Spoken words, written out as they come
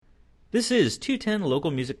This is 210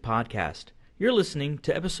 Local Music Podcast. You're listening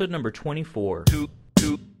to episode number 24.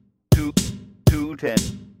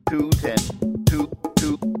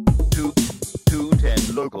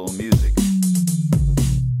 210 Local Music.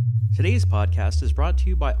 Today's podcast is brought to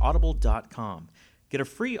you by Audible.com. Get a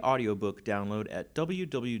free audiobook download at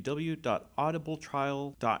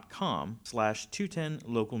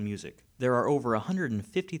www.audibletrial.com/210localmusic. There are over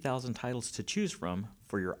 150,000 titles to choose from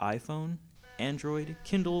for your iPhone, Android,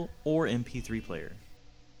 Kindle, or MP3 player.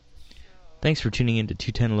 Thanks for tuning in to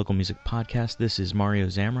 210 Local Music Podcast. This is Mario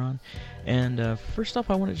Zamron. And first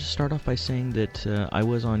off, I wanted to start off by saying that I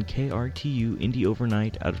was on KRTU Indie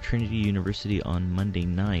Overnight out of Trinity University on Monday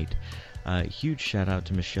night. Huge shout out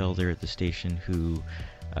to Michelle there at the station who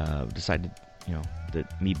decided,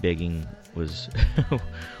 that me begging was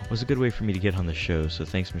was a good way for me to get on the show. So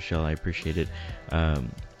thanks, Michelle. I appreciate it.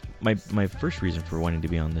 My first reason for wanting to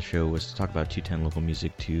be on the show was to talk about 210 Local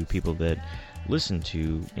Music to people that listen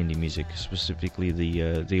to indie music, specifically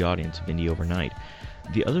the audience of Indie Overnight.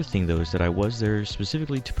 The other thing, though, is that I was there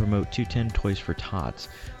specifically to promote 210 Toys for Tots,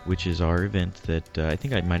 which is our event that I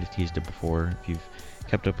think I might have teased it before. If you've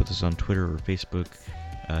kept up with us on Twitter or Facebook,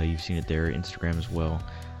 you've seen it there, Instagram as well.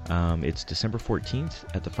 It's December 14th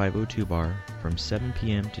at the 502 Bar from 7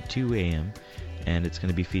 p.m. to 2 a.m., and it's going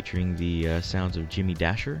to be featuring the sounds of Jimmy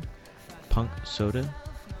Dasher, Punk Soda,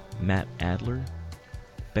 Matt Adler,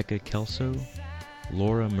 Becca Kelso,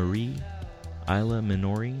 Laura Marie, Isla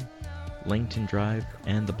Minori, Langton Drive,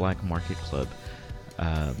 and the Black Market Club.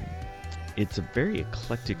 It's a very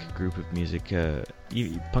eclectic group of music.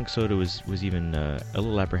 Punk Soda was even a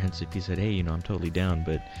little apprehensive. He said, hey, I'm totally down,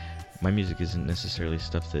 but my music isn't necessarily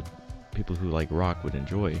stuff that people who like rock would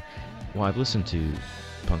enjoy. Well, I've listened to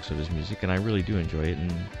Punk Soda's music, and I really do enjoy it,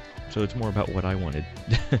 and so it's more about what I wanted.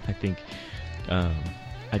 I think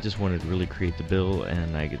I just wanted to really create the bill,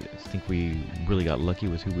 and I think we really got lucky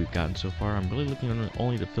with who we've gotten so far. I'm really looking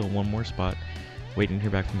only to fill one more spot, waiting to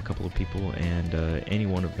hear back from a couple of people, and any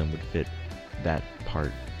one of them would fit that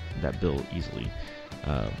bill easily.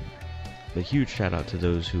 A huge shout out to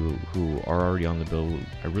those who are already on the bill.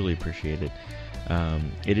 I really appreciate it.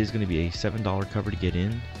 It is going to be a $7 cover to get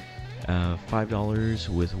in, $5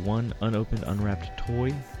 with one unopened, unwrapped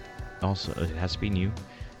toy. Also, it has to be new,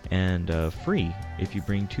 and free if you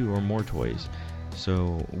bring 2 or more toys.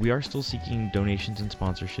 So we are still seeking donations and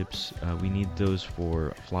sponsorships. We need those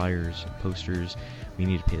for flyers, posters. We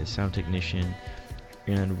need to pay the sound technician.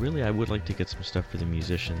 And really, I would like to get some stuff for the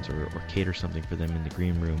musicians or cater something for them in the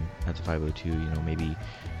green room at the 502. Maybe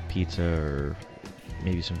pizza or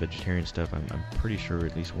maybe some vegetarian stuff. I'm pretty sure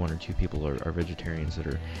at least 1 or 2 people are vegetarians that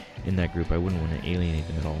are in that group. I wouldn't want to alienate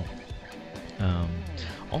them at all.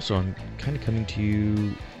 Also, I'm kind of coming to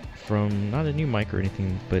you from not a new mic or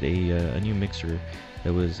anything, but a new mixer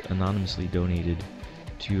that was anonymously donated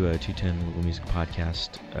to 210 Local Music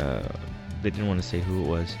Podcast. They didn't want to say who it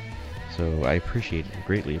was, so I appreciate it,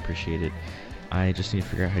 greatly appreciate it. I just need to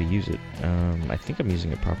figure out how to use it. I think I'm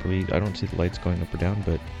using it properly. I don't see the lights going up or down,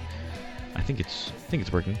 but I think it's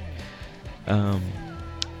working.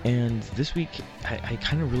 And this week, I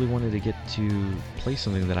kind of really wanted to get to play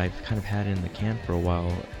something that I've kind of had in the can for a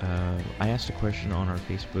while. I asked a question on our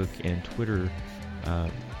Facebook and Twitter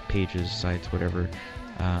pages, sites, whatever.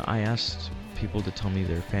 I asked people to tell me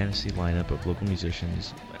their fantasy lineup of local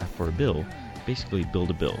musicians for a bill, basically build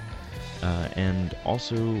a bill. And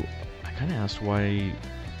also, I kind of asked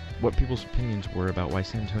what people's opinions were about why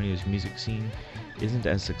San Antonio's music scene isn't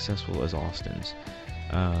as successful as Austin's.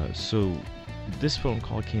 So this phone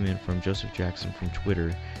call came in from Joseph Jackson from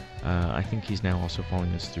Twitter. I think he's now also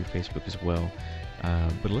following us through Facebook as well.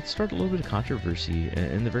 But let's start a little bit of controversy.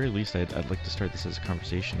 In the very least, I'd like to start this as a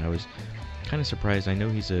conversation. I was kind of surprised. I know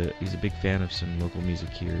he's a big fan of some local music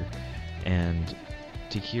here, and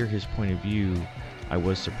to hear his point of view, I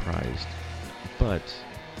was surprised. But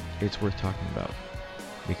it's worth talking about,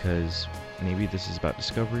 because maybe this is about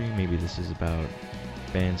discovery, maybe this is about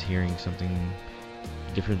bands hearing something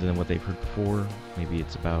different than what they've heard before. Maybe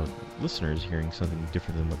it's about listeners hearing something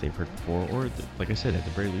different than what they've heard before, or like I said, at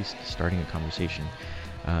the very least, starting a conversation.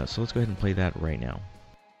 So let's go ahead and play that right now.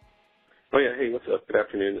 Oh yeah, hey, what's up? Good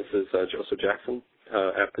afternoon. This is Joseph Jackson,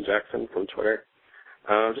 at the Jackson from Twitter.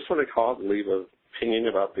 Just wanted to call and leave an opinion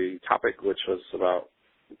about the topic, which was about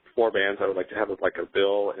 4 bands I would like to have like a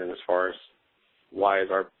bill, and as far as why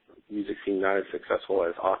is our music scene not as successful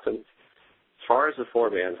as Austin. As far as the 4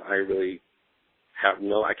 bands, I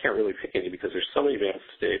can't really pick any, because there's so many bands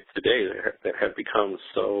today that have become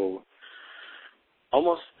so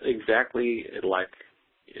almost exactly like,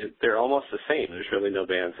 they're almost the same. There's really no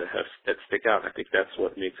bands that stick out. I think that's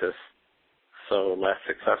what makes us so less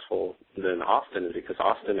successful than Austin is because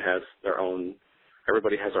Austin has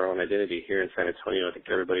everybody has their own identity. Here in San Antonio, I think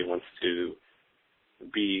everybody wants to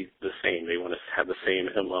be the same. They want to have the same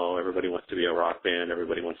MO. Everybody wants to be a rock band.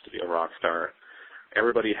 Everybody wants to be a rock star.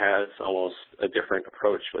 Everybody has almost a different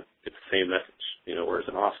approach, but it's the same message. Whereas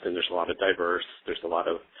in Austin, there's a lot of there's a lot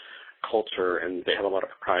of culture, and they have a lot of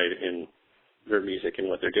pride in their music and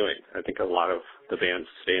what they're doing. I think a lot of the bands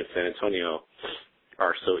stay in San Antonio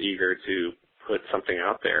are so eager to put something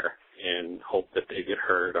out there and hope that they get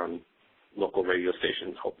heard on local radio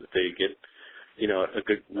stations, hope that they get, a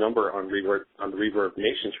good number on the Reverb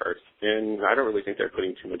Nation charts. And I don't really think they're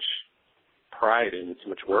putting too much pride and too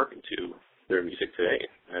much work into their music today.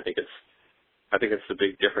 I think it's the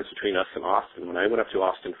big difference between us and Austin. When I went up to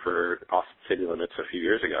Austin for Austin City Limits a few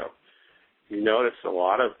years ago, you notice a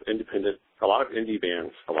lot of indie bands,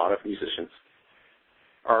 a lot of musicians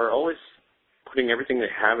are always putting everything they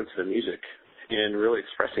have into the music and really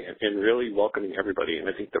expressing it and really welcoming everybody. And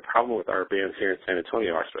I think the problem with our bands here in San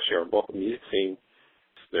Antonio, especially our local music scene,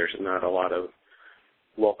 there's not a lot of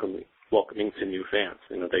welcoming to new fans.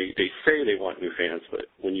 They say they want new fans, but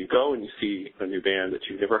when you go and you see a new band that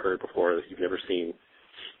you've never heard before, that you've never seen,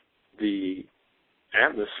 the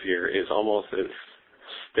atmosphere is almost as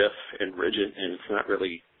stiff and rigid, and it's not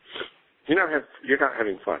really, you're not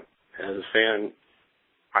having fun. As a fan,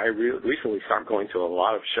 I recently stopped going to a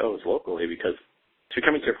lot of shows locally because it's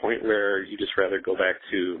coming to a point where you just rather go back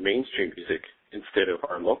to mainstream music instead of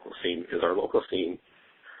our local scene, because our local scene,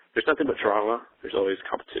 there's nothing but drama. There's always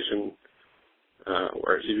competition.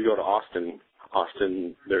 Whereas if you go to Austin,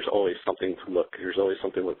 there's always something to look. There's always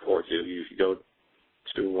something to look forward to. You go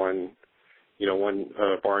to one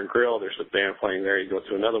bar and grill, there's a band playing there. You go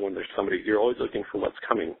to another one, there's somebody. You're always looking for what's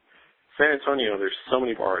coming. San Antonio, there's so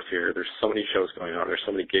many bars here. There's so many shows going on. There's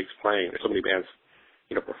so many gigs playing. There's so many bands,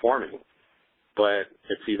 performing. But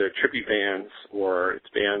it's either tribute bands or it's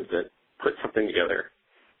bands that put something together,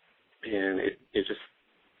 and it's just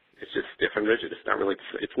stiff and rigid.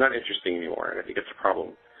 It's not interesting anymore, and I think it's a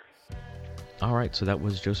problem. All right, so that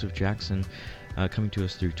was Joseph Jackson coming to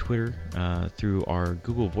us through Twitter, through our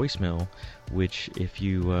Google voicemail, which if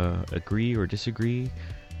you agree or disagree,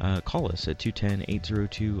 call us at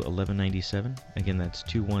 210-802-1197. Again, that's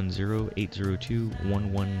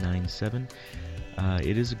 210-802-1197.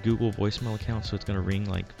 It is a Google voicemail account, so it's going to ring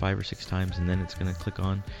like 5 or 6 times, and then it's going to click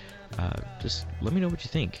on. Just let me know what you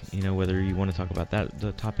think. Whether you want to talk about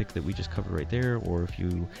the topic that we just covered right there, or if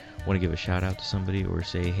you want to give a shout out to somebody, or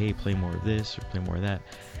say, hey, play more of this or play more of that.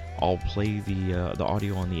 I'll play the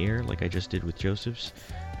audio on the air like I just did with Joseph's,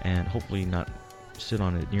 and hopefully not sit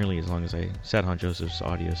on it nearly as long as I sat on Joseph's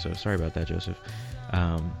audio. So sorry about that, Joseph.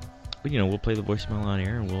 But we'll play the voicemail on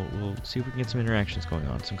air, and we'll see if we can get some interactions going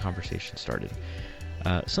on, some conversation started.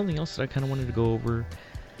 Something else that I kind of wanted to go over.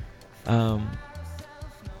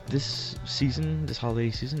 This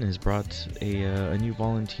holiday season has brought a new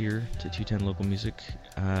volunteer to 210 Local Music.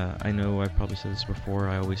 I know I've probably said this before.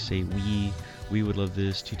 I always say we would love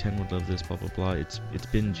this, 210 would love this, blah, blah, blah. It's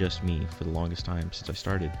been just me for the longest time since I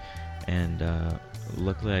started. And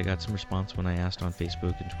luckily I got some response when I asked on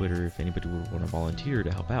Facebook and Twitter if anybody would want to volunteer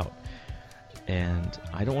to help out. And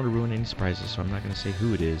I don't want to ruin any surprises, so I'm not going to say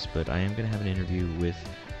who it is, but I am going to have an interview with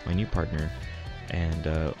my new partner. And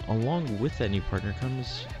along with that new partner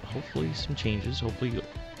comes hopefully some changes, hopefully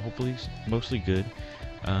mostly good.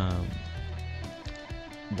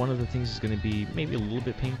 One of the things is going to be maybe a little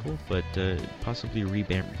bit painful, but possibly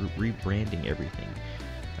rebranding everything.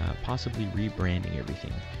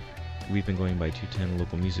 We've been going by 210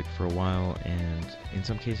 Local Music for a while, and in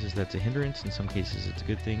some cases that's a hindrance, in some cases it's a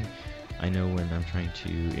good thing. I know when I'm trying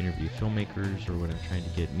to interview filmmakers or when I'm trying to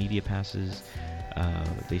get media passes,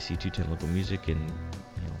 they see 210 Local Music and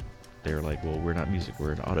they're like, well, we're not music,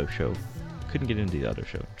 we're an auto show. Couldn't get into the auto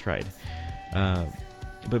show, tried.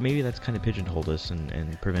 But maybe that's kind of pigeonholed us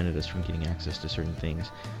and prevented us from getting access to certain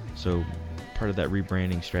things. So part of that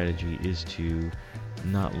rebranding strategy is to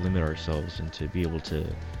not limit ourselves and to be able to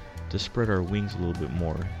spread our wings a little bit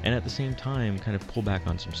more, and at the same time kind of pull back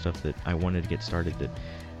on some stuff that I wanted to get started that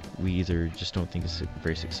we either just don't think is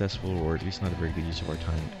very successful, or at least not a very good use of our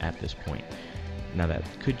time at this point. Now that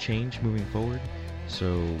could change moving forward,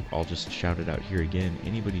 so I'll just shout it out here again.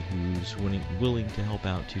 Anybody who's willing to help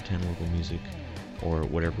out 210 Local Music, or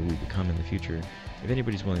whatever we become in the future, if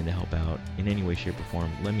anybody's willing to help out in any way, shape, or form,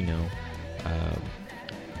 let me know.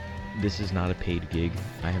 This is not a paid gig.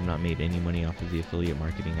 I have not made any money off of the affiliate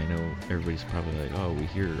marketing. I know everybody's probably like, oh, we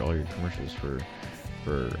hear all your commercials for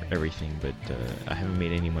everything, but I haven't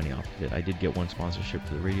made any money off of it. I did get one sponsorship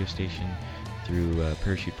for the radio station through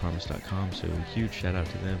ParachutePromise.com, so huge shout out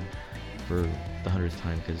to them for the 100th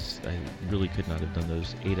time, because I really could not have done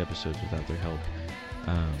those 8 episodes without their help.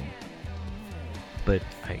 But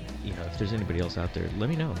if there's anybody else out there, let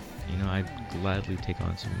me know. I'd gladly take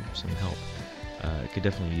on some help. I could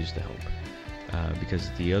definitely use the help, because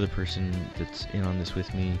the other person that's in on this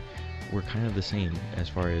with me, we're kind of the same as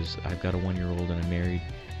far as I've got a 1-year-old and I'm married,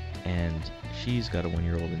 and she's got a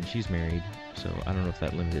 1-year-old and she's married. So I don't know if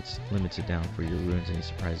that limits it down for you, ruins any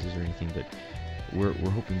surprises or anything, but we're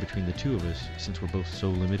hoping between the two of us, since we're both so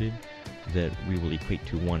limited, that we will equate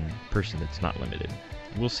to one person that's not limited.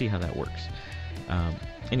 We'll see how that works.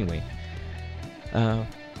 Anyway,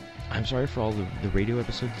 I'm sorry for all the radio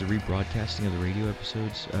episodes, the rebroadcasting of the radio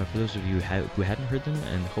episodes. For those of you who hadn't heard them,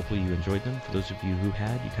 and hopefully you enjoyed them. For those of you who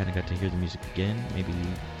had, you kind of got to hear the music again, maybe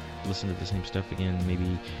listen to the same stuff again,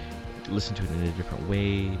 maybe listen to it in a different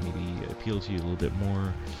way, maybe appeal to you a little bit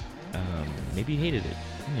more, maybe you hated it.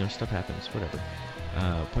 Stuff happens, whatever.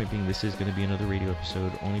 Point being, this is going to be another radio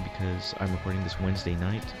episode only because I'm recording this Wednesday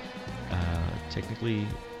night. Technically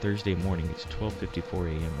Thursday morning. It's 12:54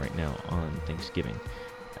 a.m. right now on Thanksgiving.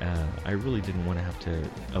 I really didn't want to have to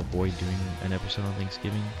avoid doing an episode on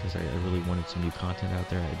Thanksgiving because I really wanted some new content out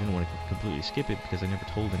there. I didn't want to completely skip it because I never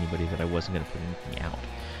told anybody that I wasn't going to put anything out.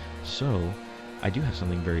 So I do have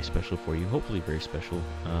something very special for you, hopefully very special.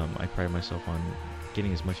 I pride myself on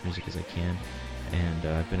getting as much music as I can, and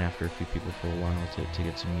I've been after a few people for a while to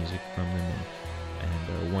get some music from them,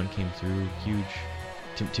 and one came through huge,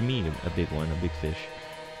 to me a big one, a big fish,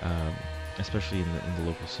 especially in the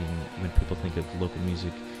local scene. When people think of local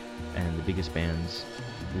music and the biggest bands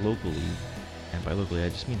locally, and by locally I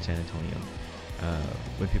just mean San Antonio,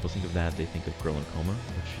 when people think of that, they think of Girl in Coma,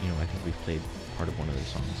 which I think we've played part of one of their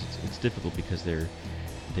songs. It's difficult because they're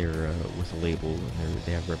with a label and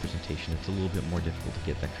they have representation. It's a little bit more difficult to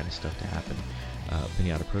get that kind of stuff to happen.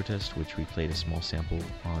 Pinata Protest, which we played a small sample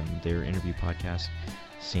on their interview podcast,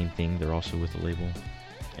 same thing. They're also with a label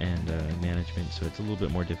and management, so it's a little bit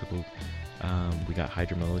more difficult. We got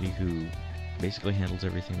Hydra Melody, who basically handles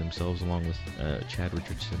everything themselves, along with Chad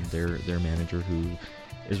Richardson, their manager, who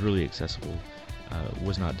is really accessible.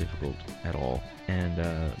 Was not difficult at all. And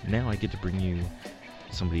now I get to bring you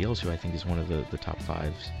somebody else who I think is one of the top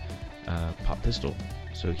fives, Pop Pistol.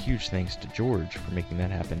 So huge thanks to George for making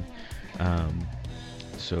that happen.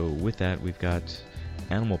 So with that, we've got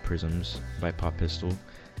Animal Prisms by Pop Pistol,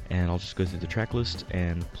 and I'll just go through the track list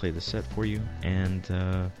and play the set for you, and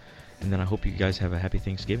then I hope you guys have a happy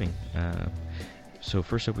Thanksgiving. So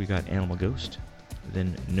first up, we got Animal Ghost,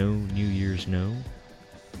 then No New Year's No,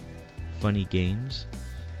 Funny Games.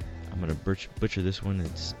 I'm going to butcher this one.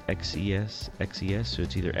 It's XES, so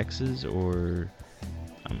it's either X's or...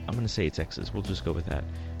 I'm going to say it's X's. We'll just go with that.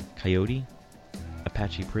 Coyote,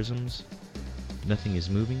 Apache Prisms, Nothing Is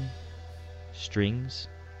Moving, Strings,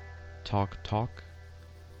 Talk,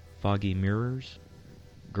 Foggy Mirrors,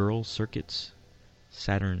 Girl Circuits,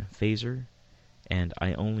 Saturn Phaser, and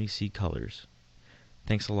I Only See Colors.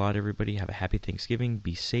 Thanks a lot, everybody. Have a happy Thanksgiving.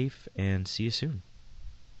 Be safe, and see you soon.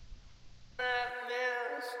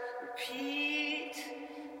 Repeat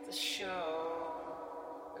the show.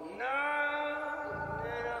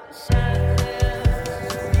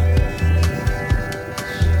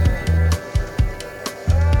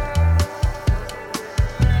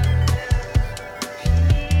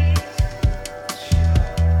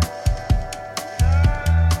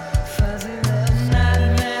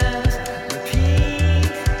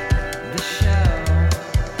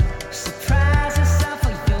 Surprises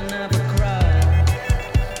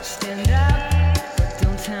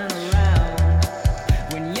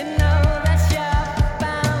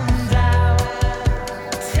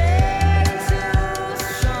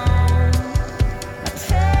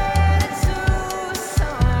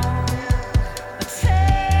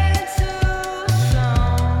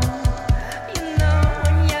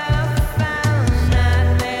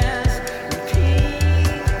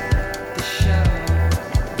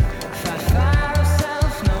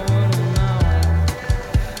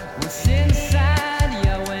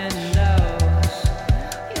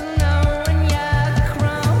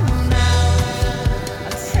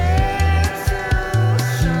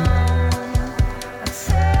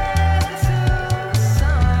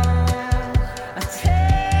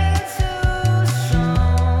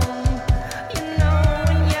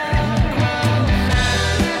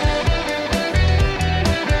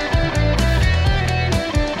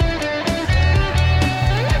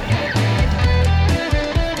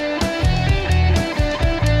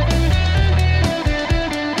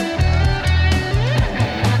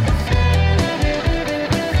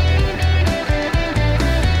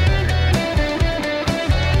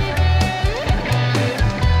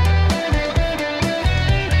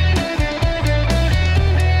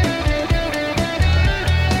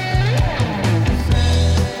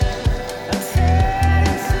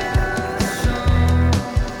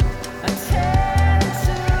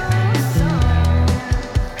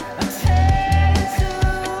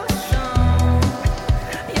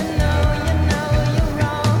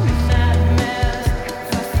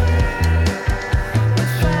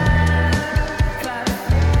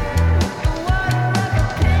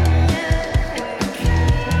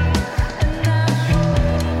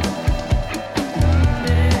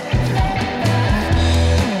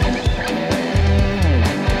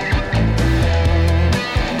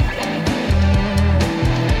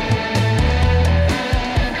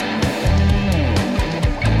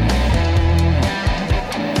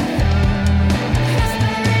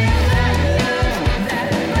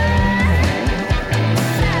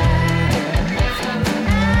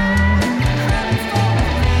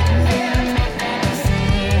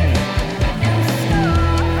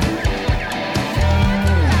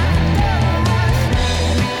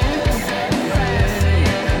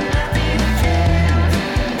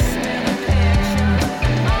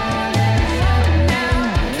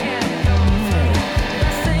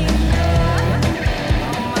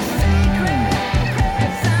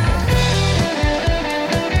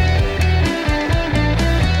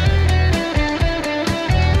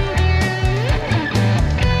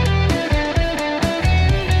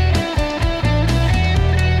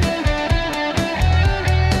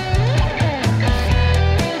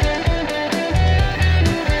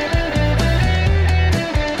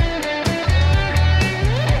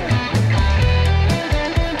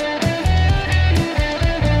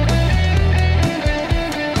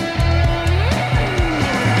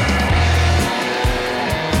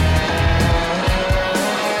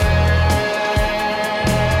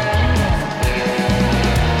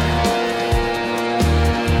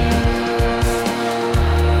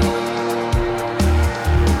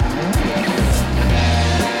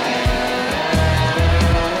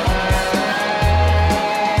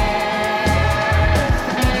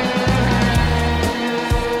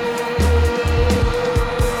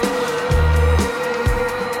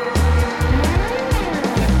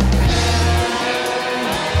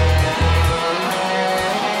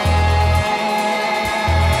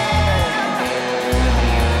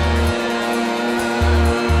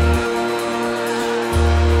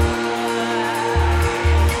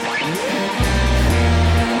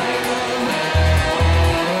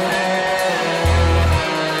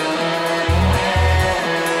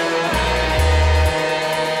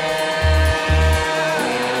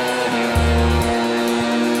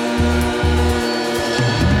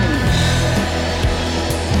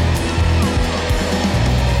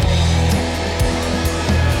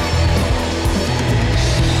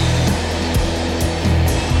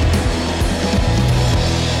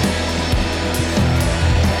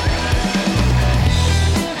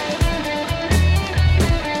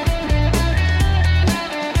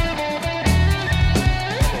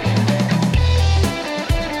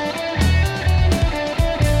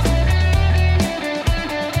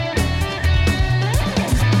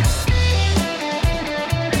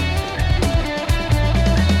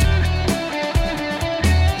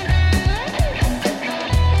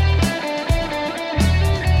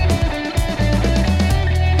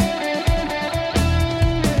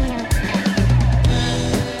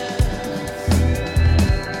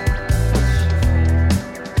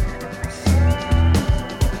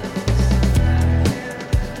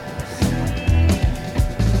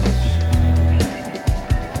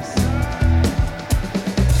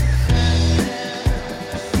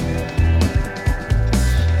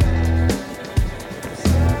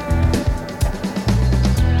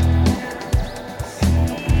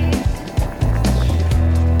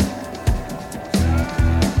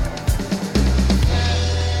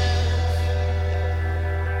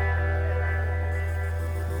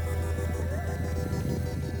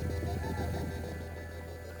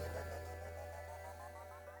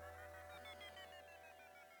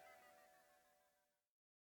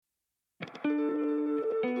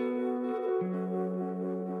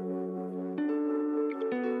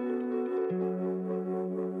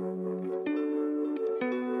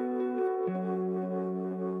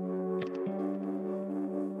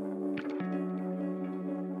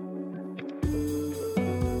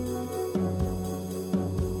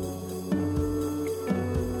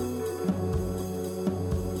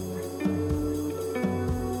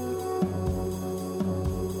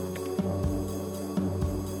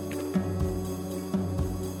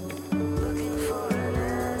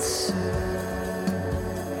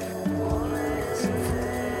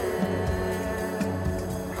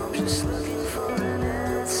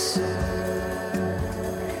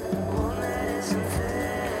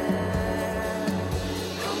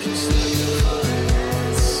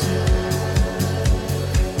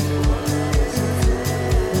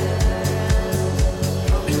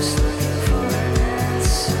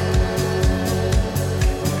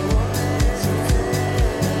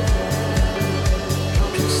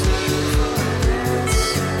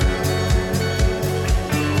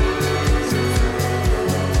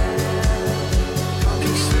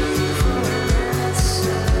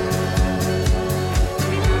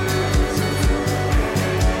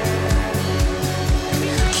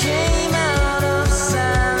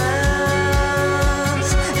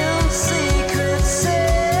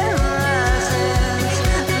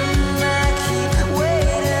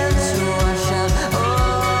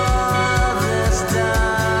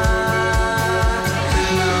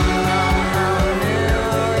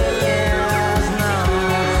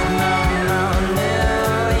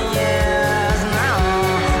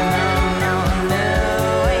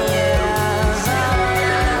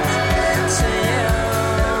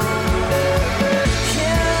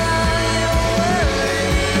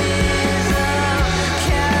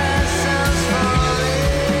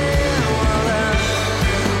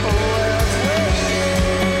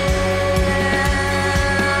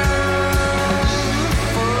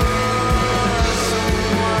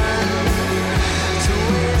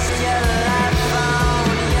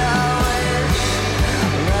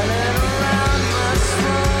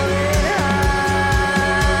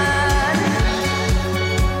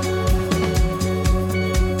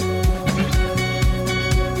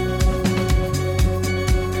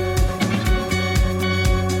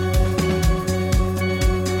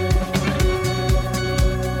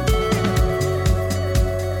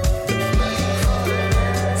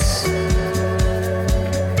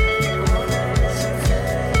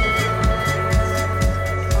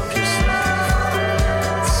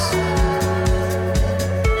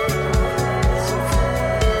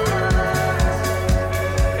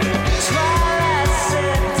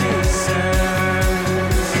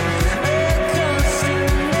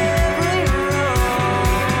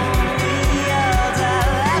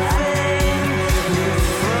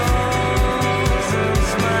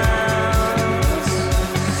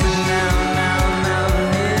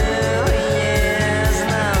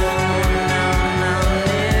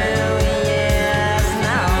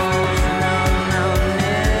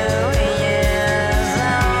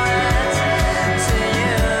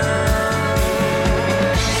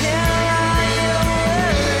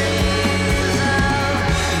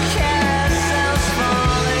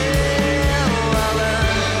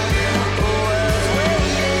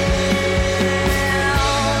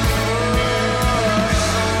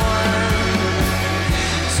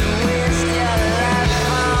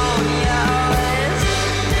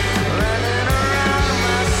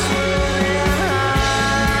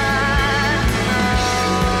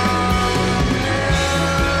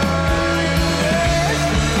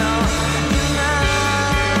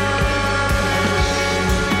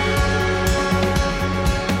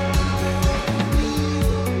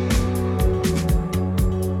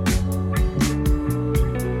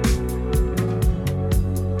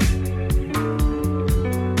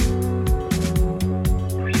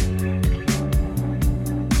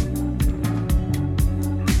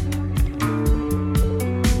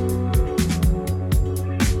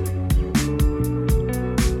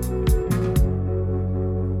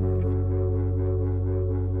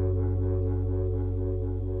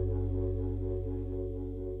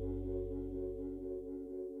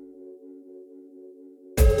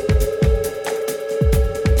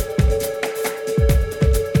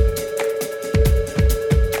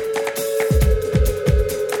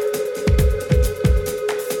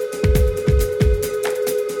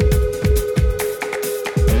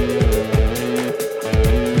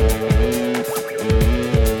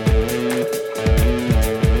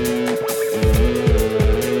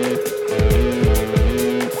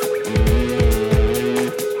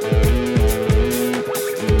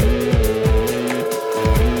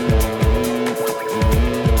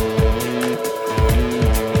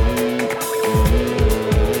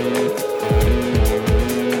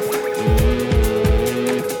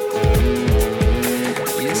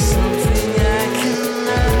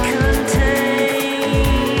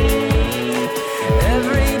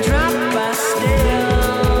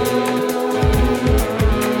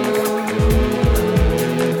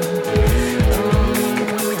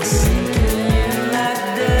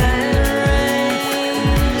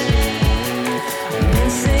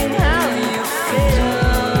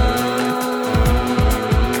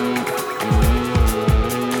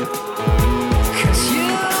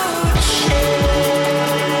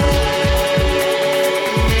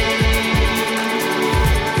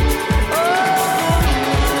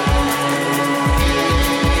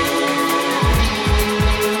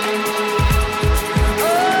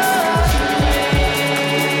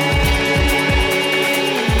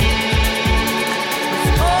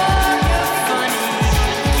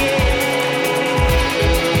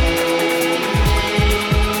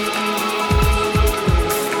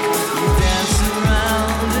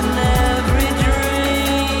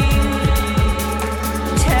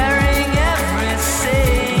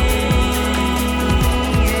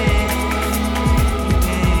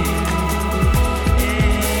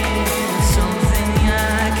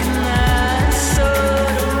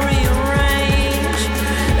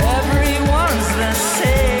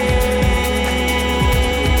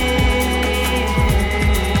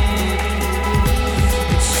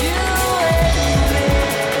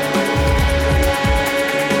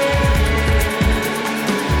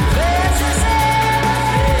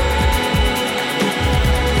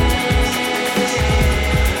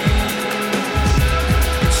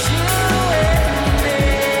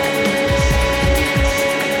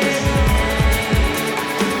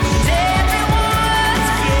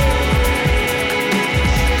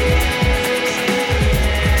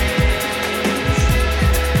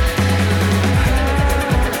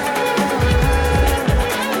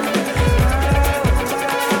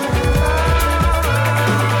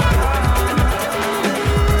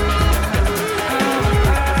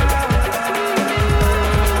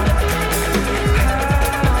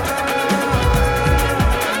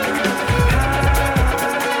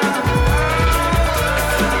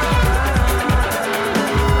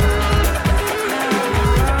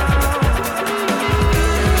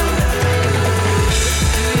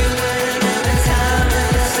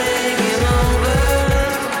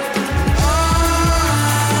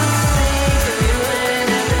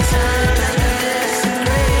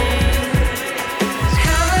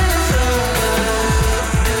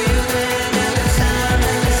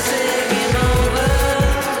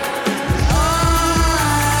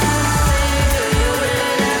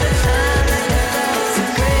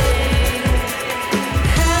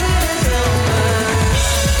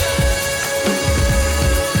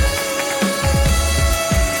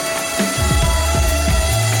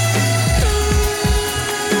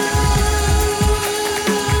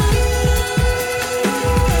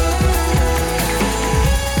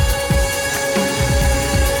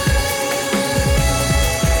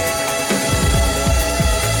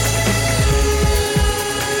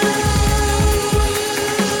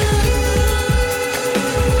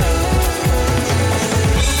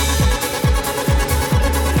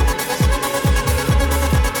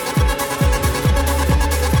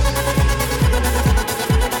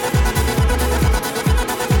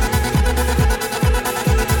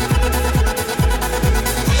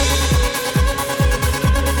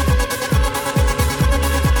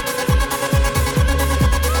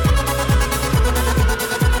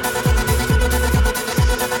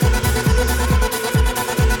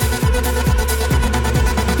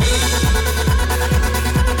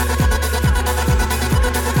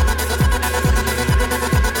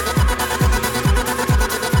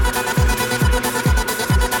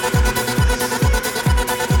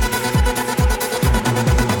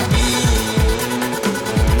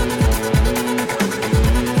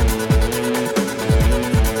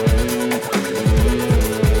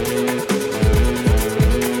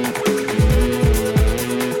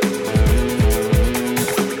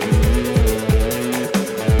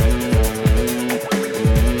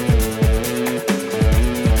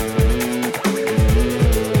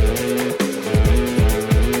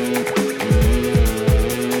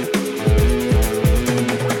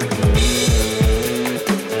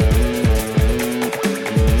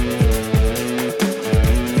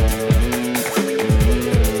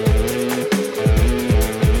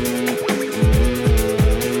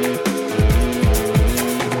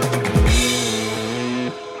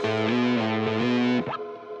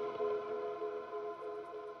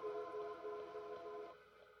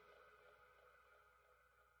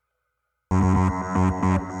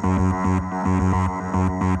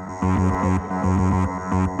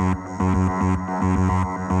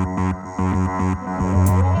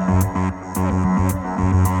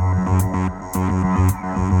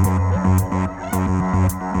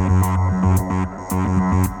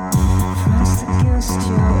Pressed against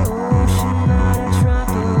your ocean, not a drop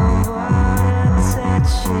of water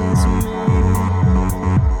touches me.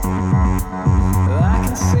 I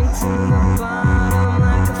can sink to the bottom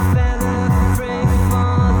like a feather, free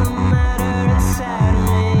for the matter inside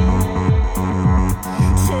me.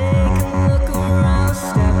 Take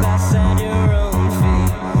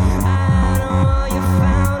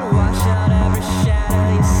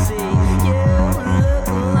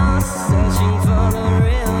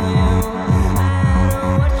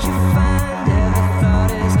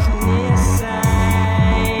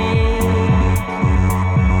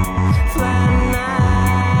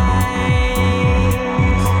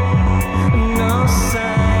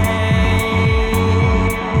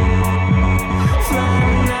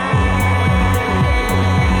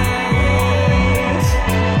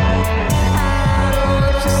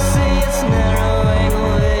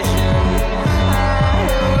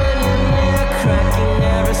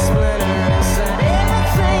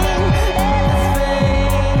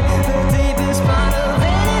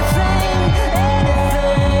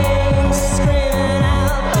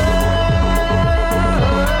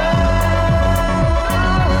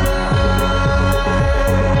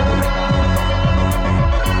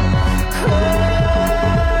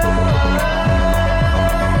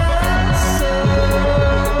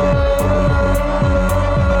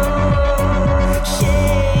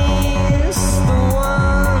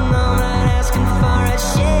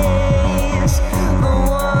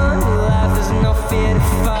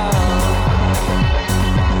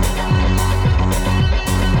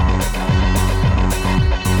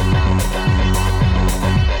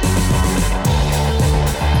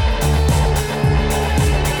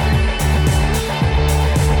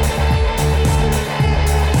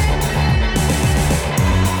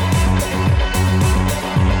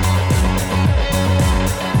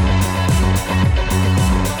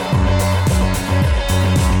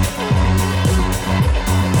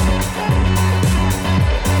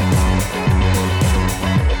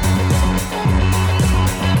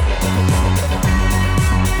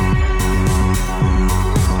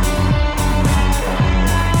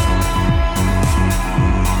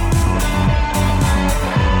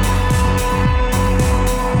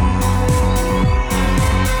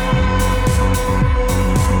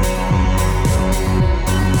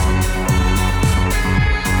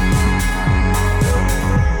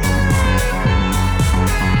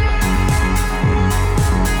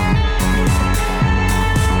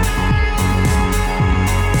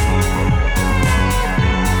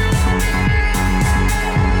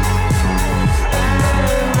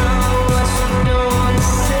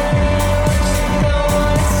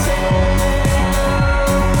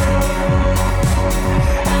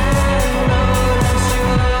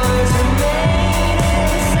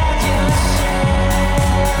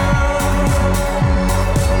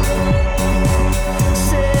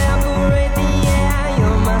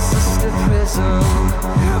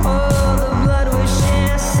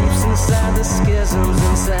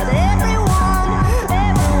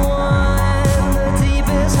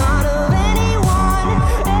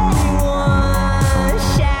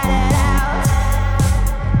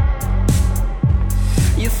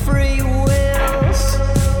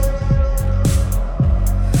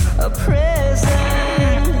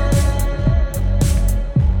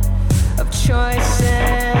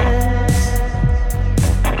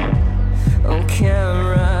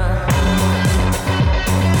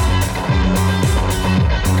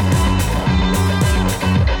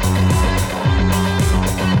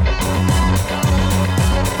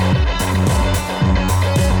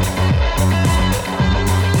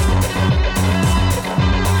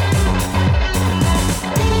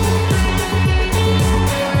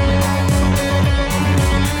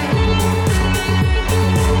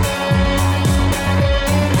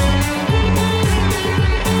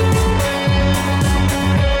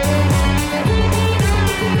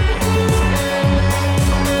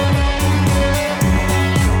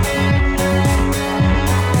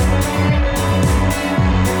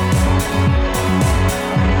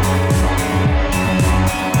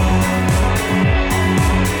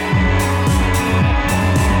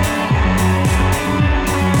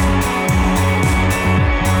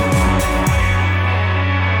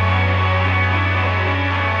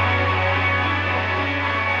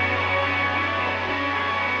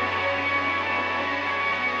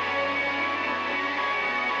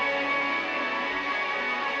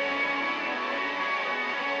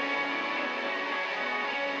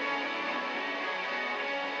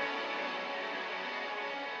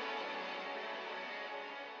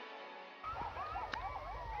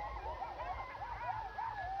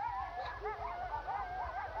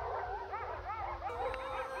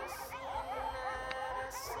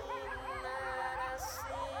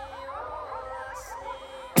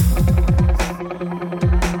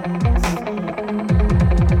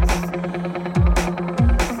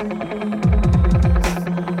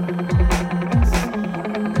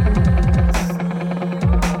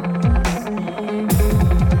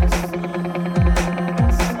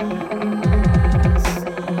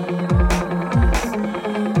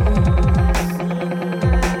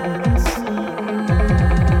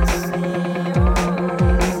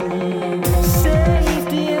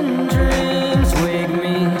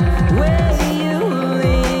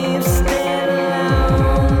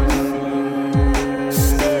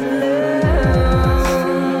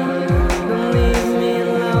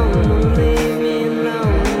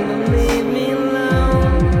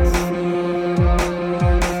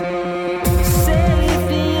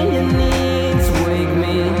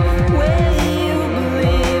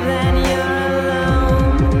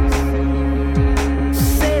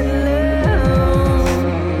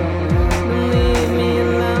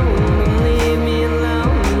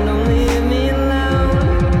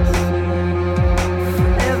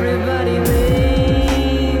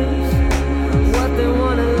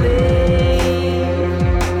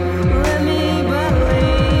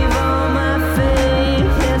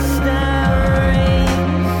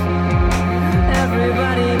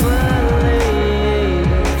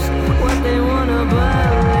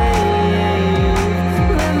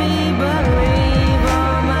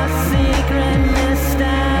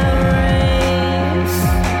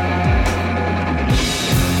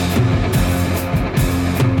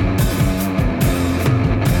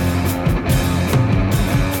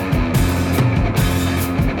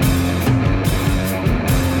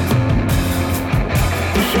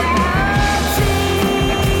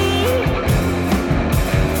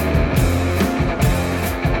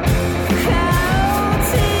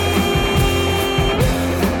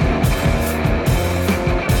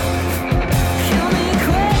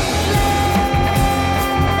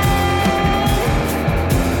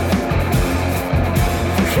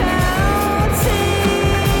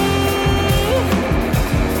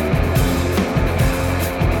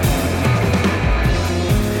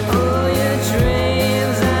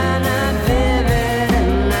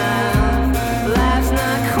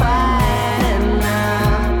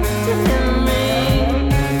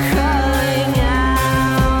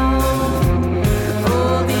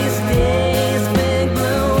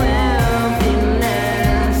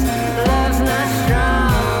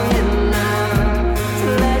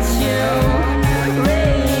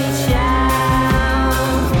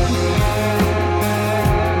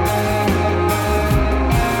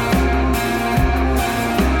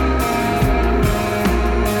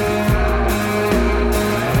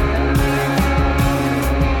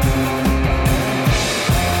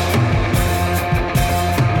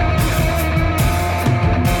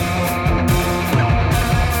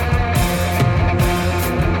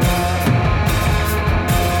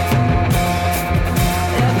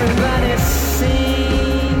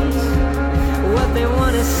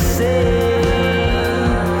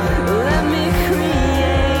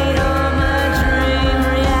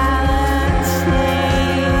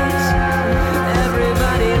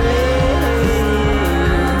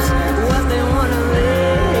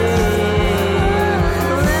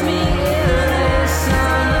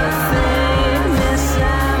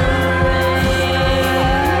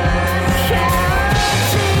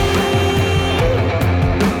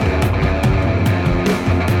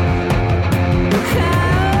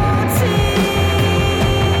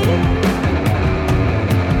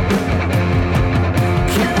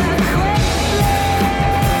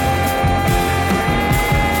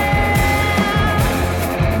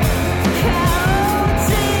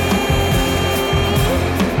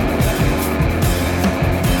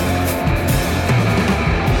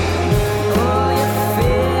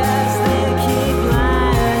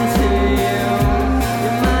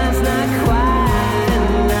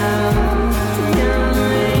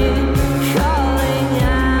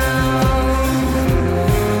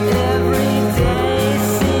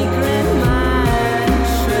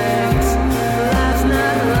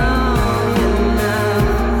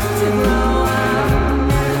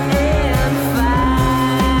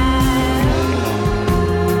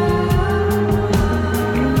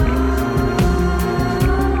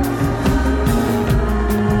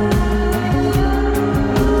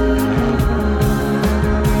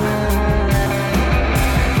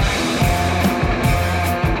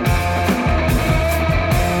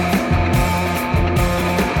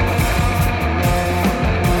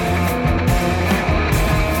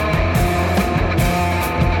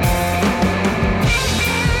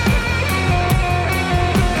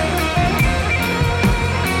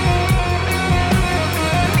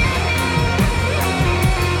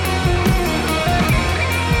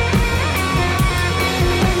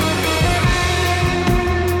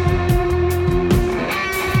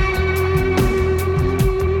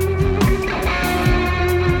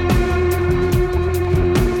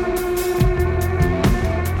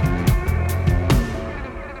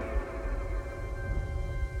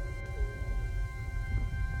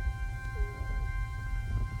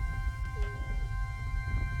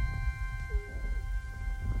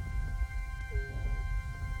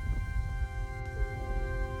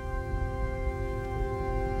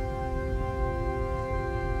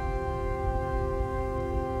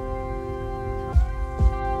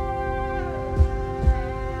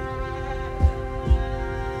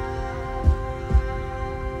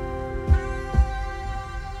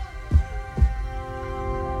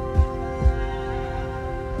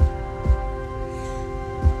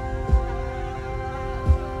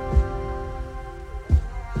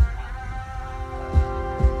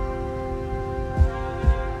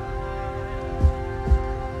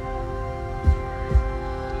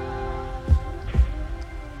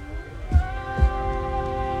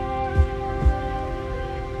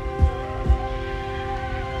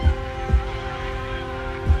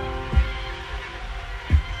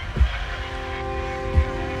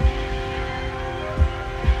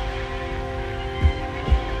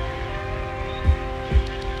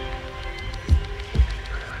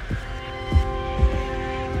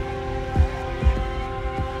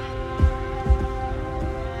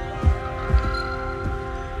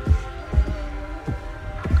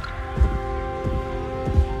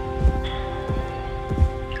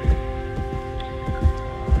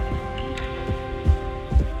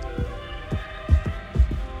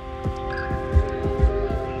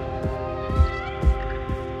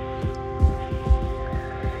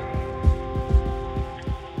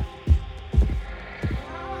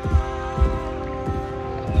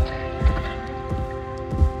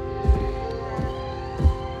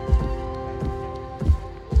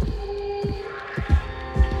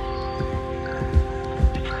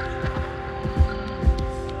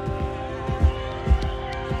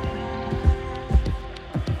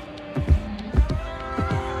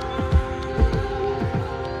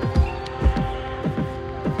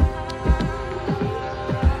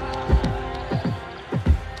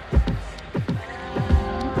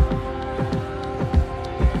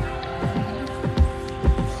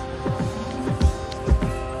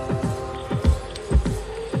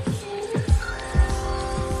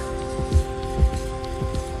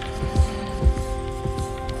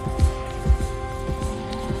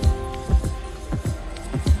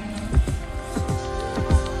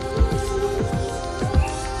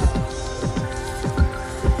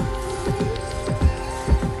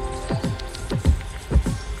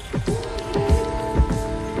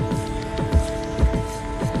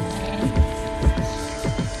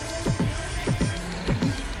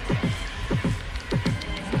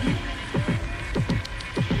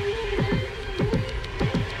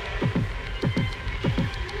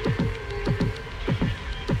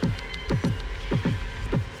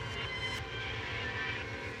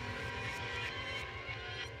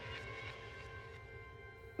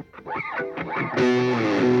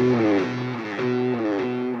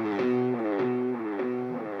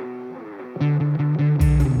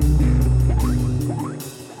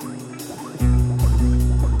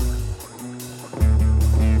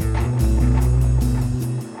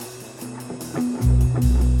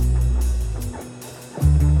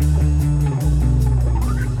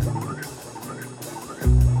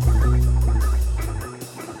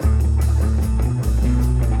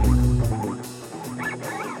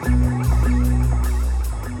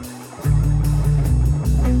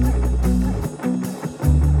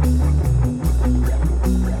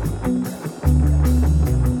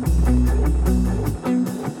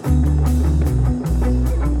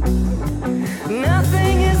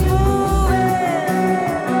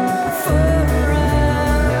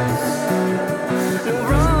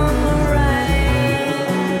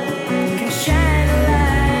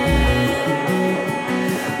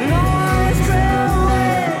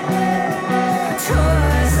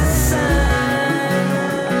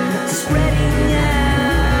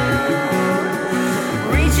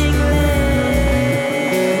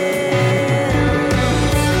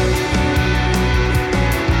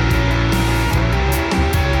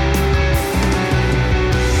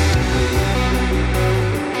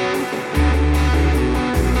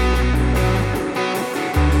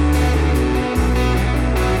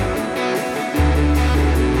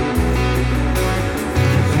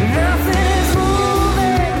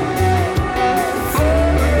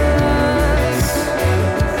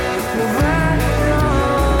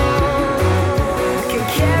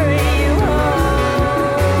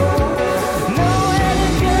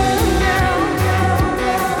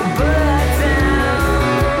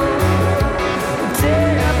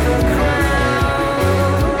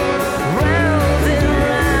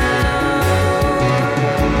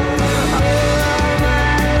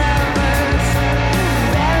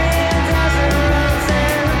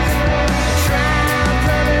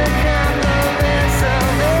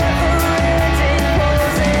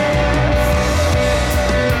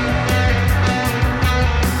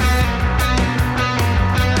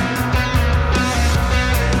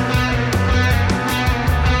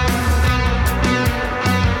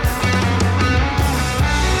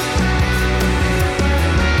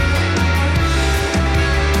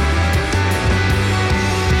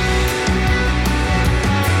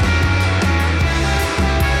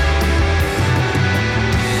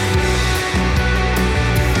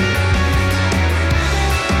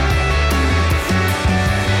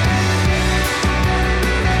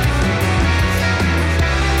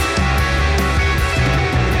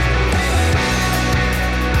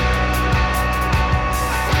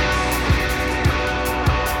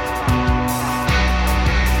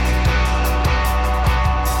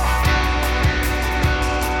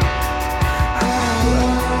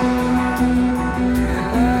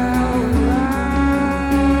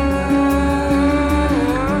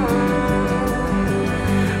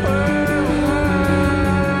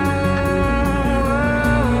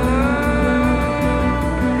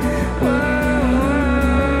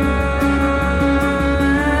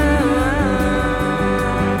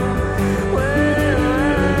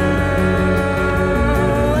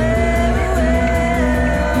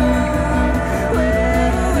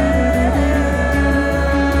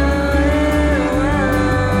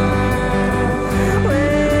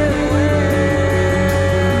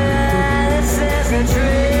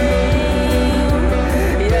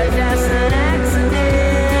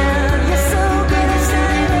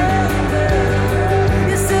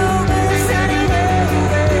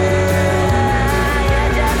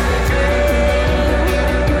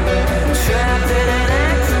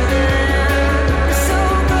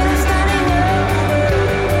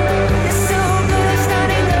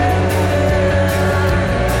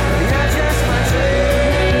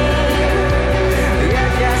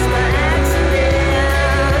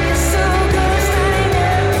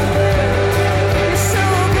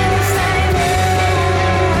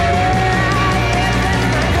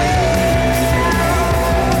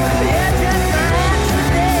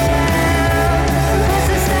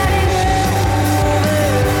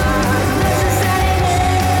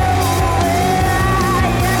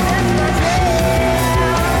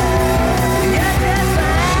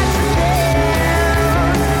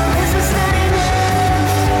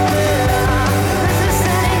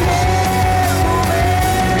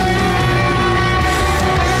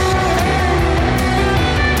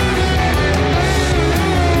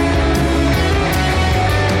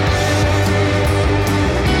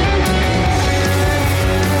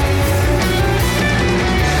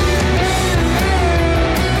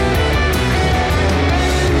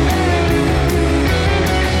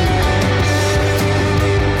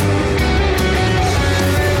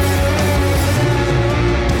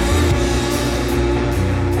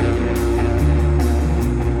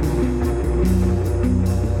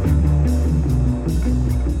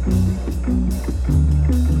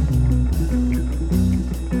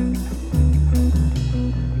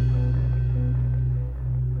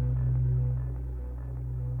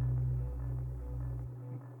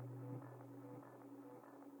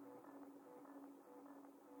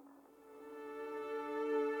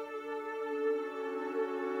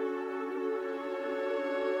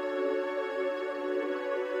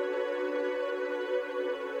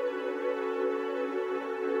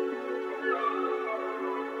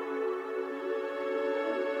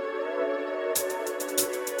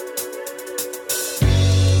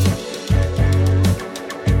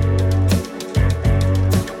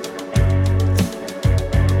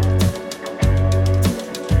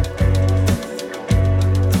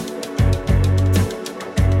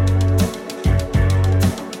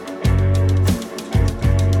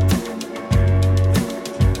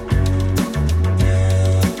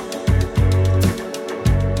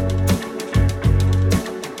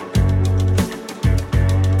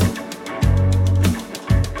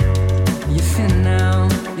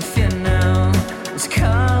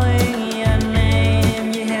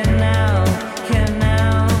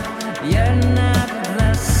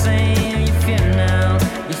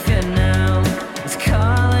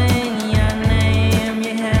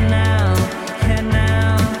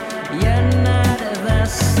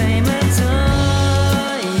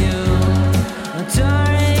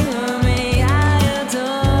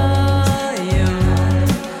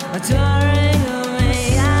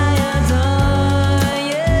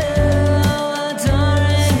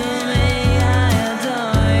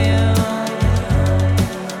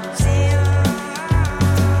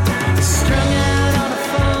Strung out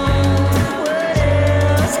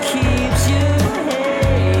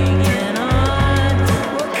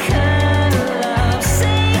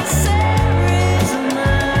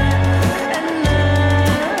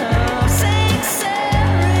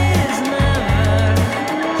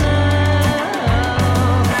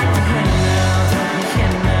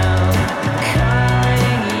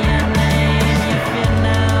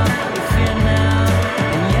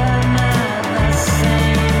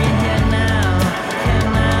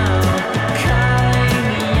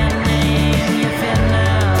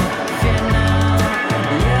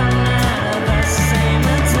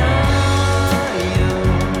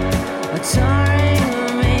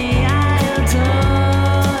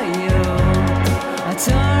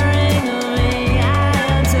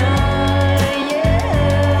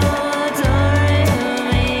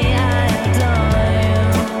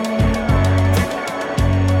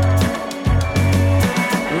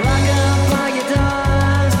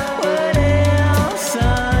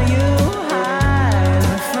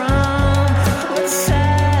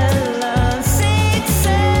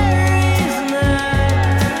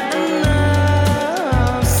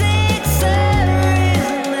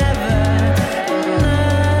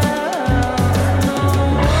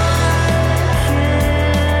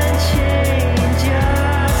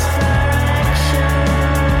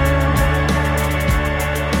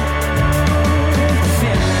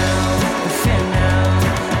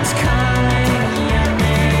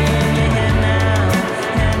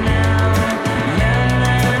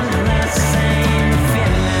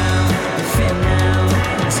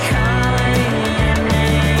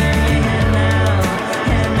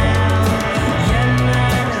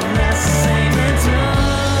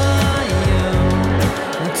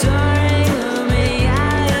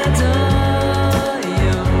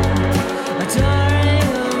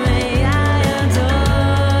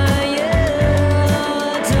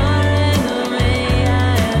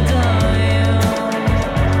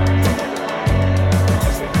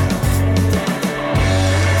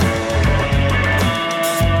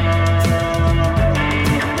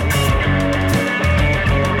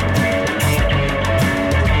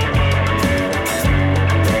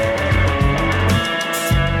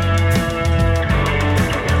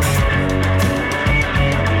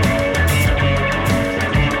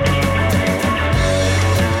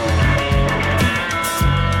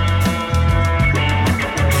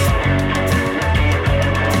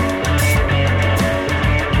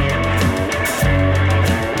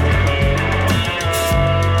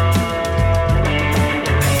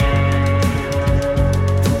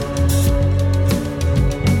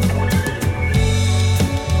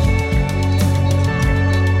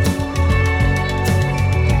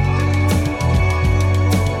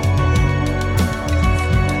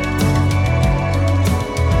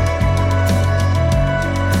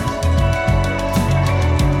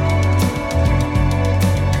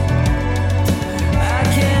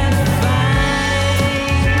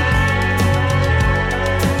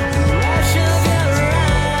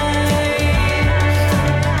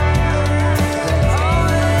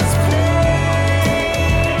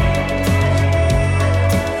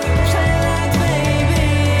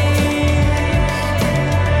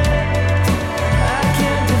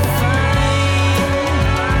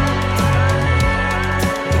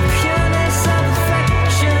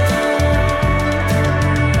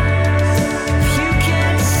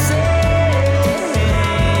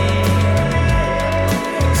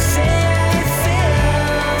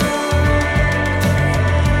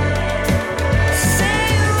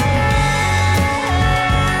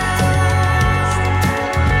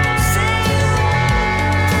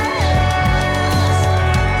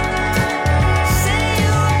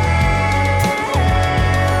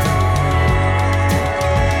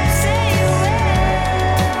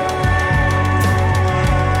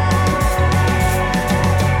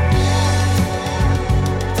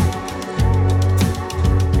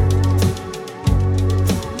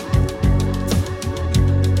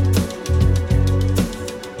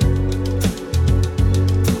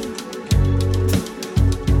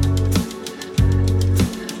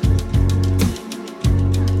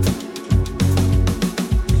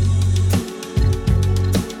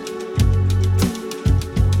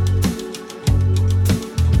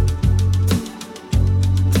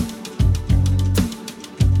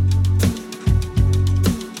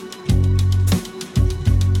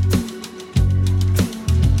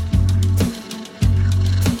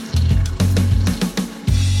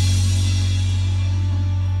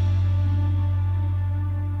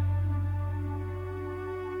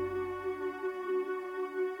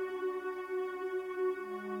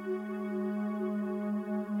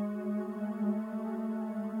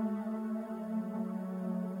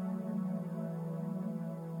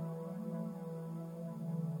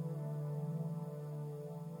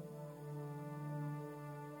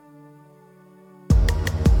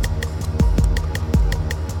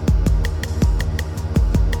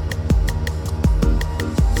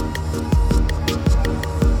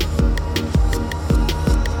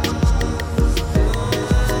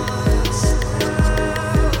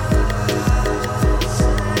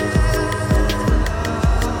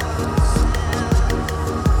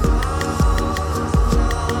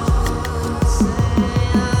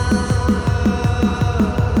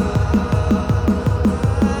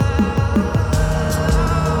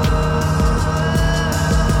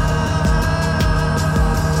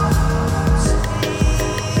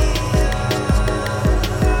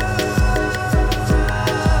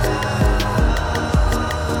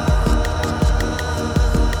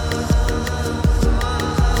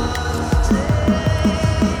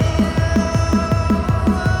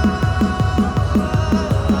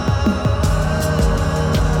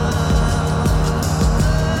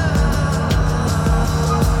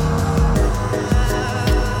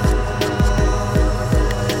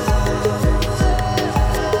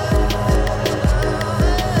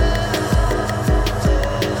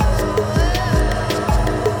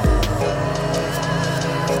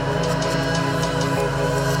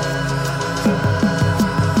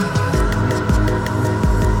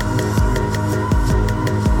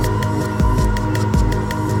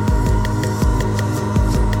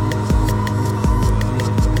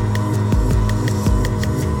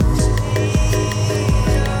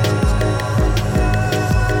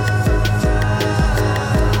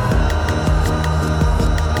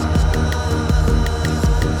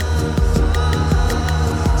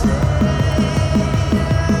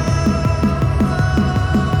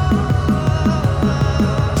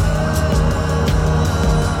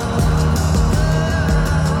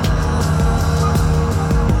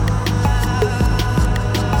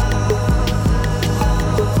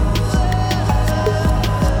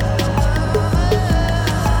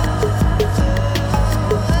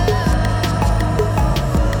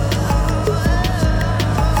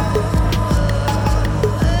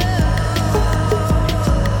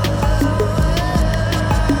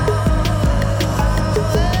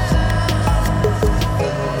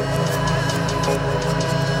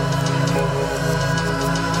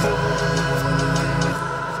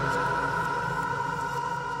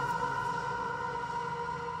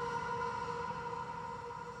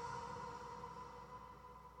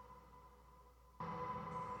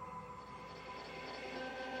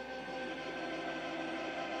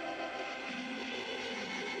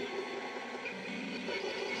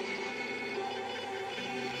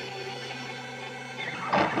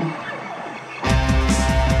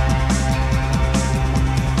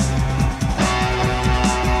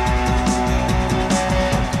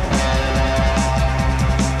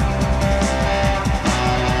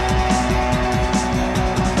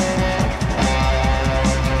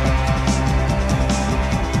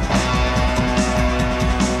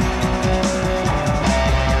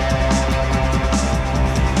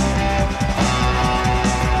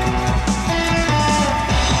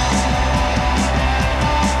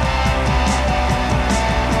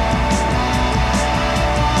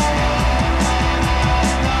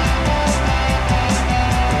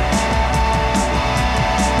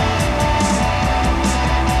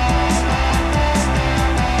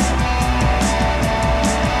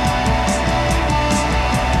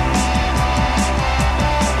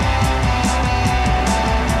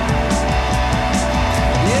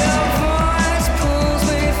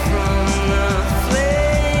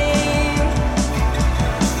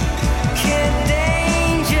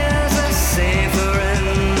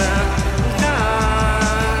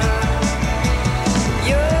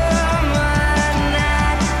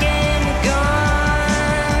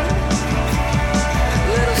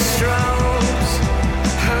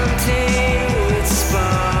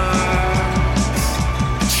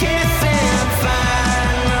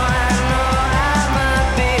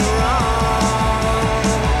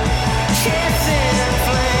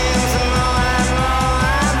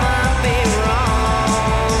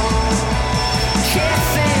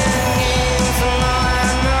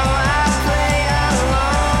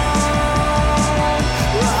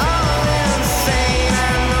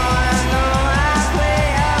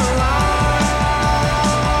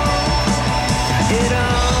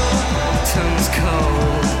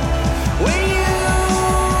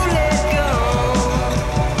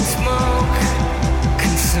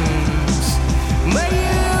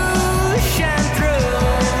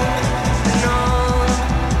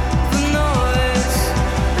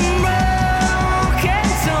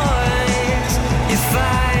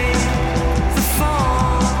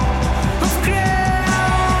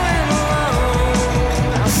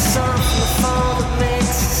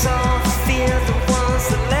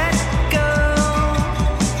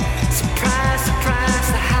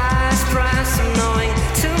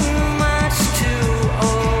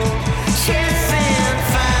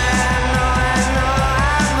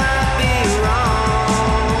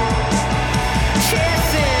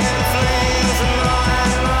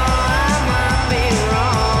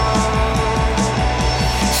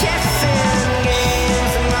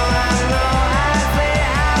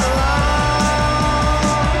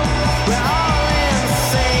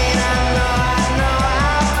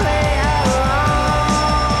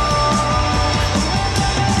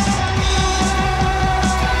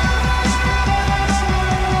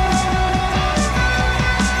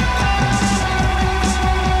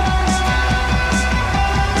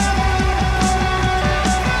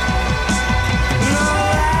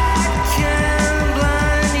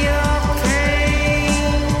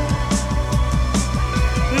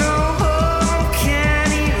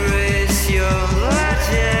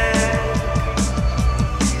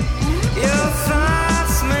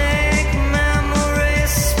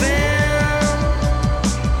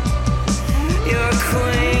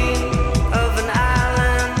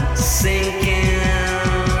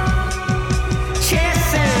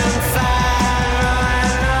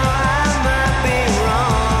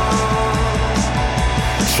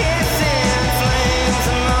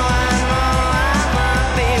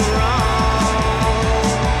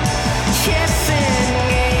Chasing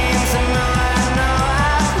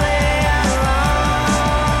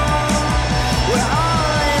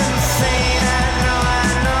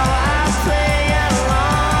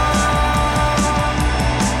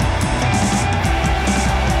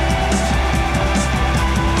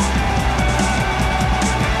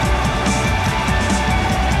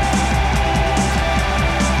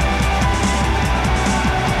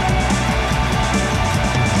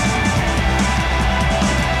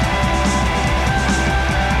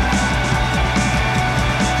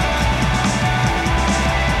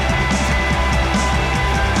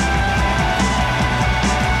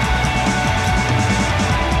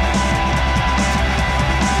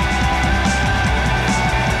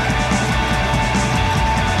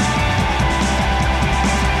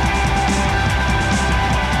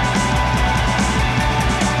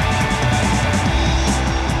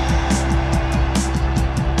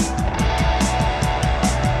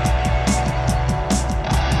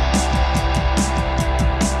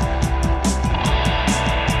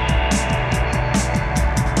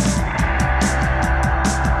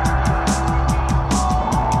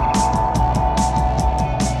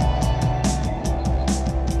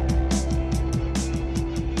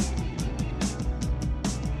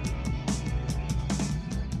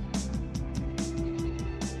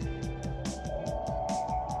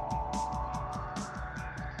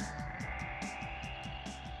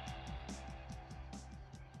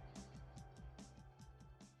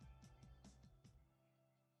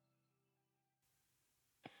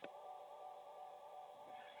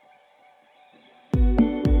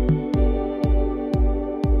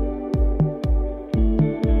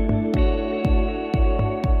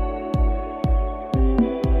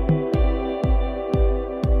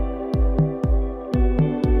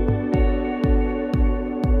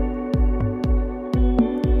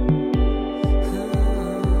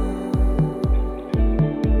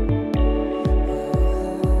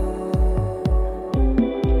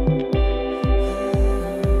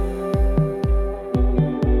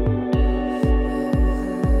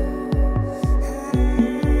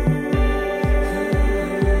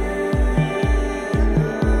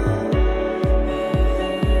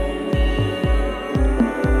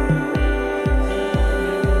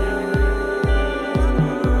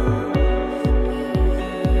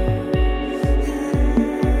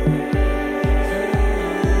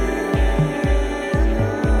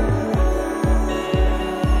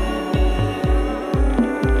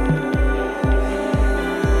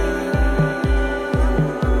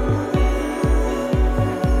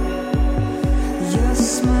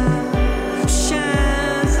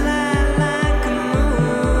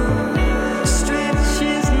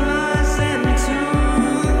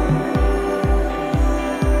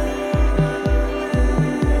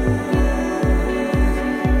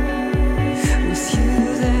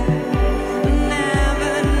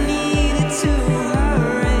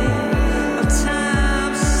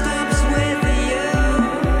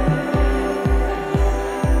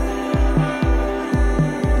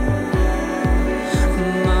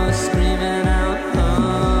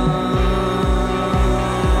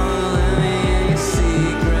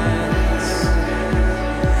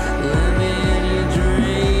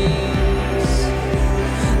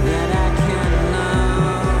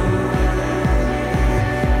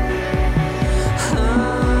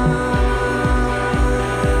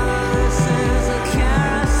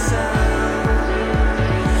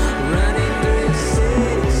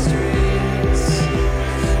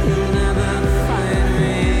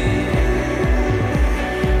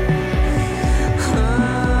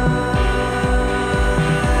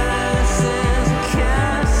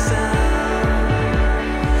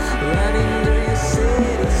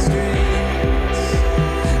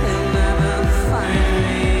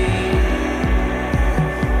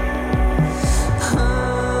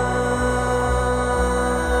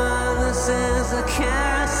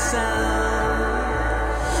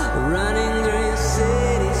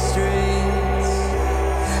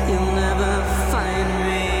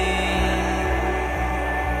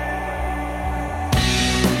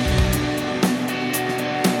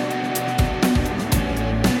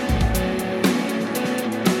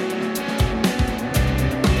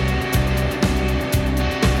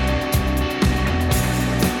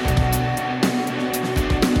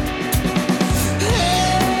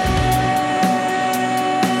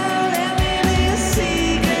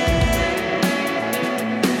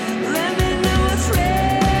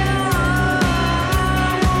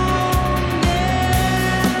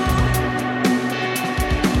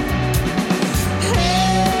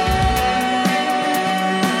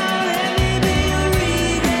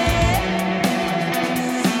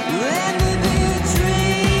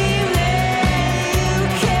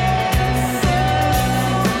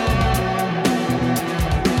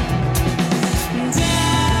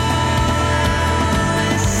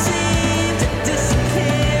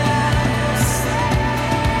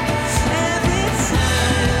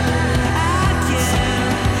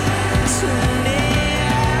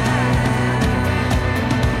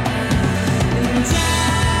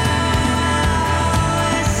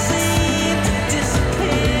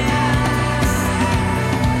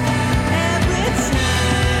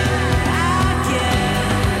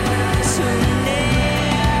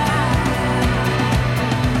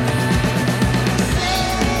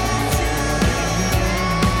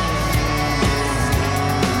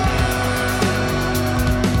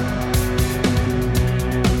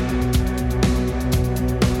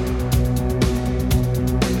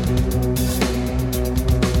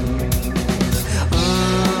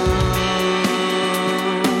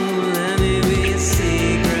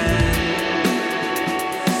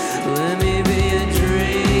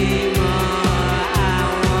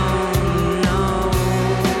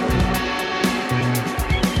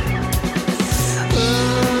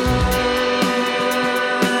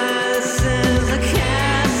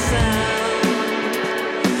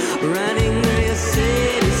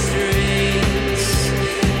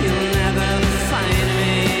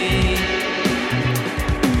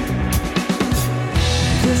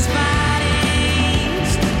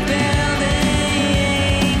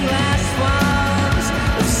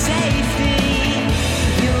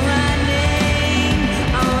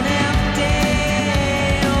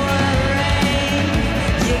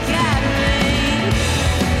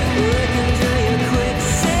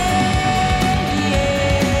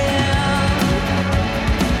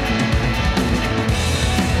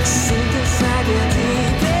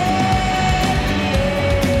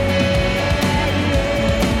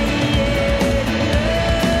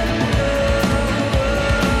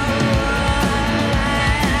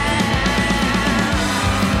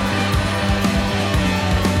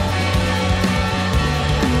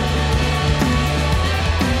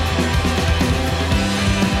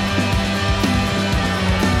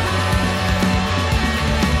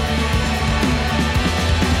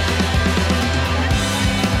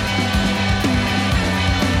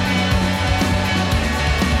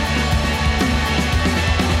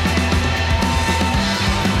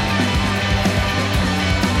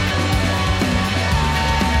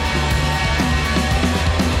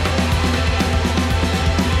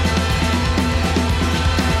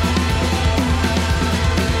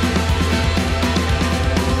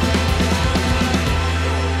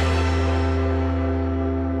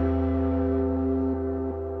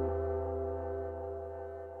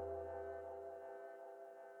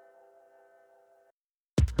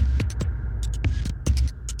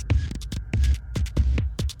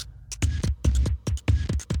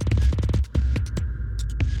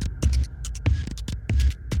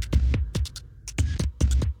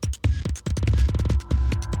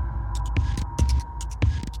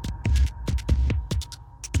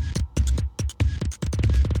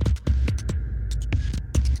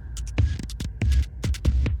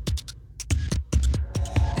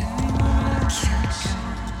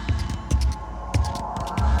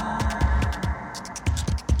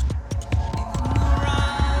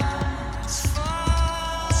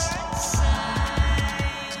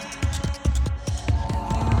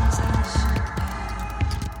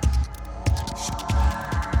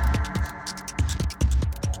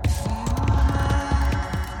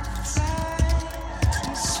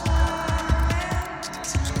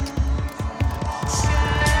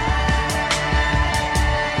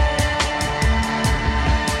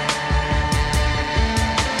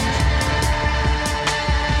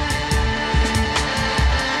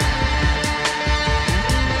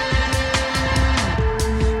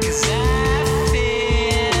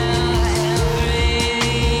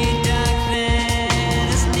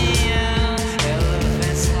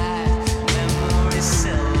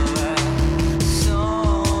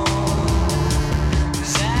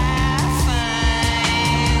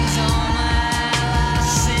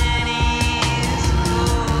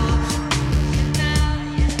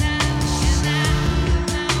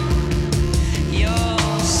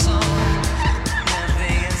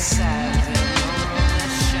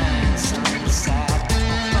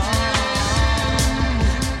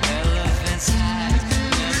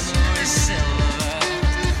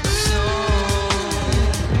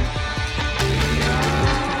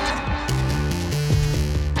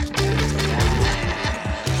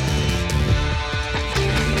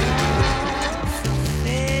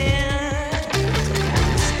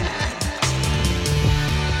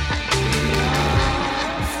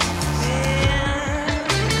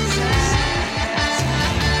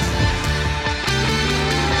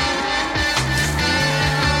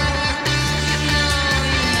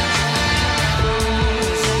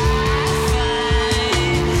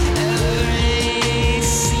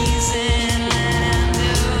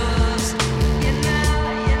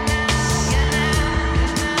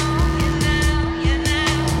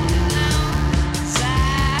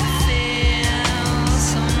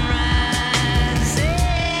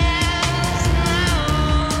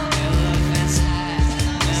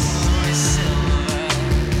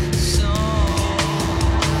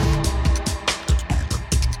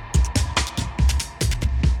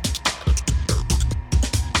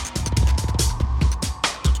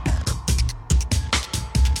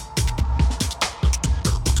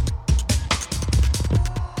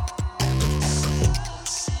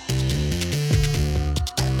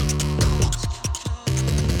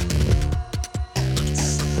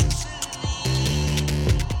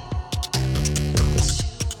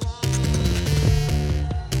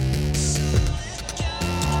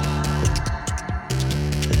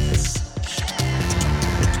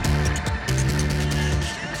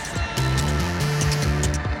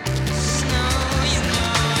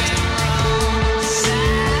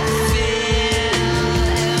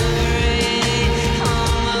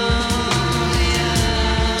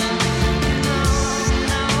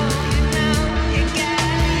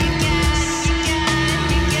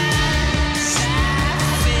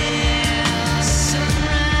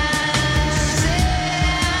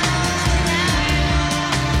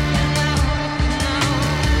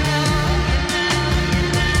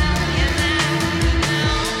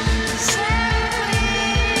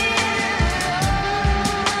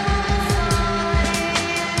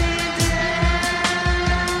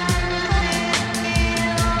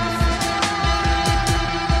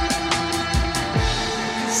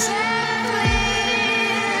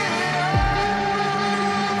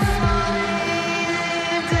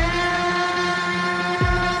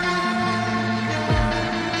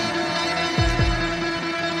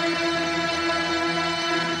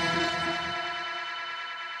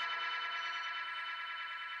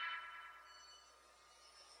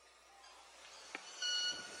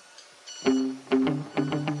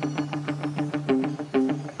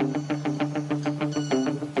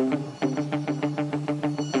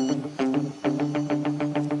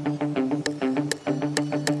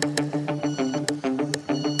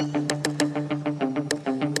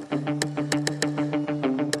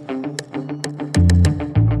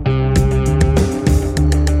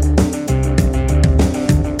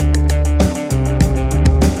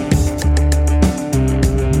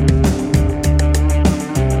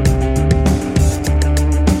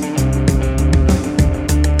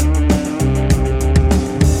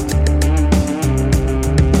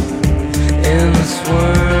this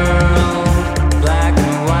world.